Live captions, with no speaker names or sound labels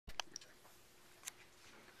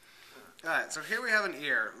Alright, so here we have an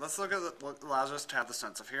ear. Let's look at what allows us to have the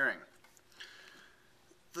sense of hearing.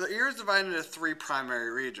 The ear is divided into three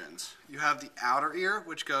primary regions. You have the outer ear,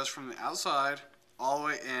 which goes from the outside all the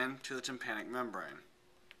way in to the tympanic membrane.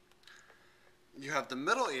 You have the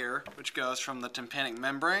middle ear, which goes from the tympanic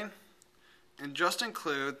membrane and just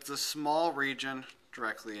includes the small region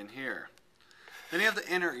directly in here. Then you have the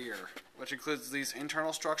inner ear, which includes these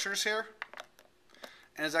internal structures here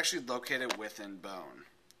and is actually located within bone.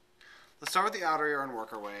 Let's start with the outer ear and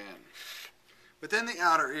work our way in. Within the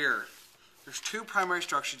outer ear, there's two primary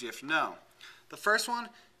structures you have to know. The first one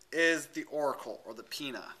is the auricle, or the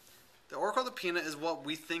pinna. The auricle, or the pinna, is what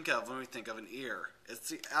we think of when we think of an ear. It's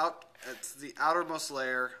the outermost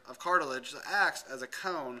layer of cartilage that acts as a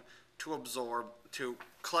cone to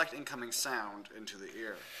collect incoming sound into the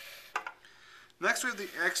ear. Next, we have the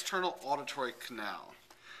external auditory canal.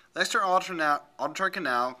 The external auditory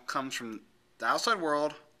canal comes from the outside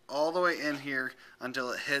world all the way in here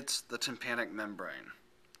until it hits the tympanic membrane.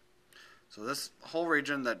 So this whole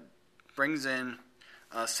region that brings in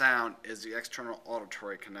sound is the external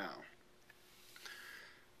auditory canal.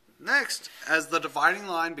 Next, as the dividing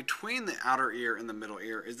line between the outer ear and the middle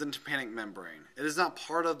ear is the tympanic membrane. It is not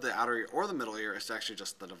part of the outer ear or the middle ear, it's actually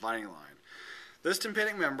just the dividing line. This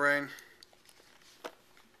tympanic membrane,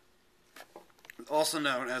 also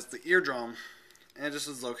known as the eardrum, and it just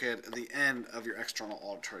is located at the end of your external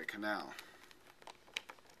auditory canal.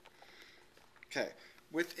 Okay,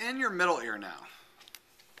 within your middle ear now,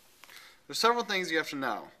 there's several things you have to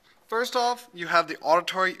know. First off, you have the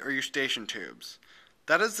auditory or eustachian tubes.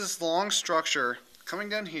 That is this long structure coming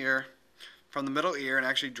down here from the middle ear and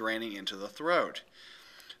actually draining into the throat.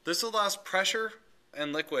 This allows pressure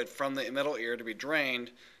and liquid from the middle ear to be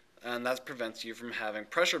drained, and that prevents you from having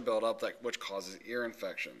pressure buildup, which causes ear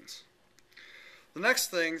infections. The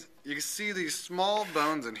next thing, you can see these small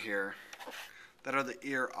bones in here that are the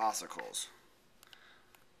ear ossicles.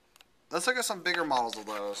 Let's look at some bigger models of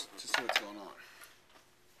those to see what's going on.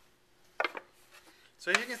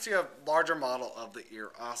 So you can see a larger model of the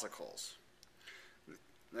ear ossicles.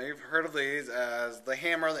 Now you've heard of these as the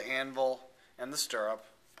hammer, the anvil, and the stirrup,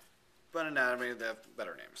 but in anatomy they have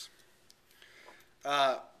better names.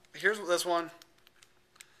 Here's this one.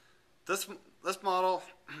 This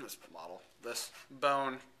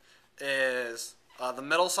bone is the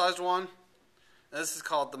middle-sized one. This is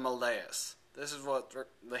called the malleus. This is what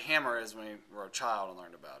the hammer is when you were a child and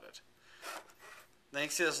learned about it. Then you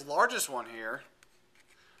can see this largest one here.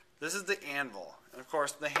 This is the anvil. And of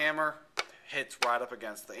course the hammer hits right up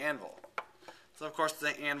against the anvil. So of course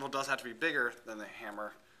the anvil does have to be bigger than the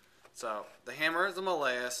hammer. So the hammer is the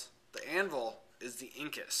malleus. The anvil is the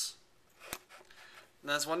incus.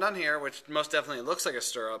 And this one down here, which most definitely looks like a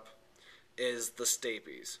stirrup, is the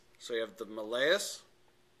stapes. So you have the malleus,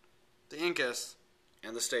 the incus,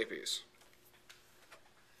 and the stapes.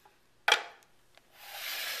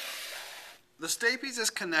 The stapes is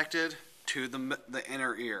connected to the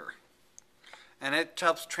inner ear, and it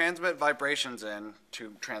helps transmit vibrations in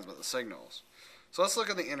to transmit the signals. So let's look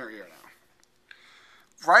at the inner ear now.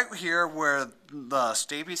 Right here where the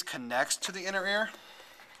stapes connects to the inner ear,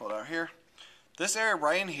 hold out here, this area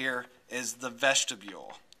right in here is the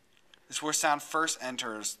vestibule. This is where sound first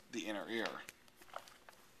enters the inner ear.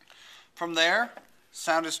 From there,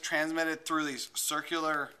 sound is transmitted through these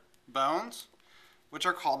circular bones, which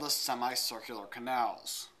are called the semicircular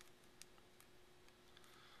canals.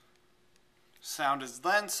 Sound is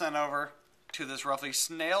then sent over to this roughly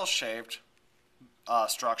snail-shaped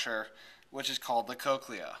structure, which is called the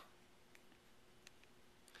cochlea.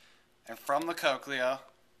 And from the cochlea,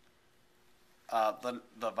 the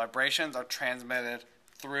vibrations are transmitted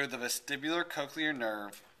through the vestibular cochlear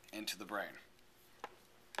nerve into the brain.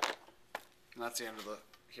 And that's the end of the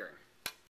hearing.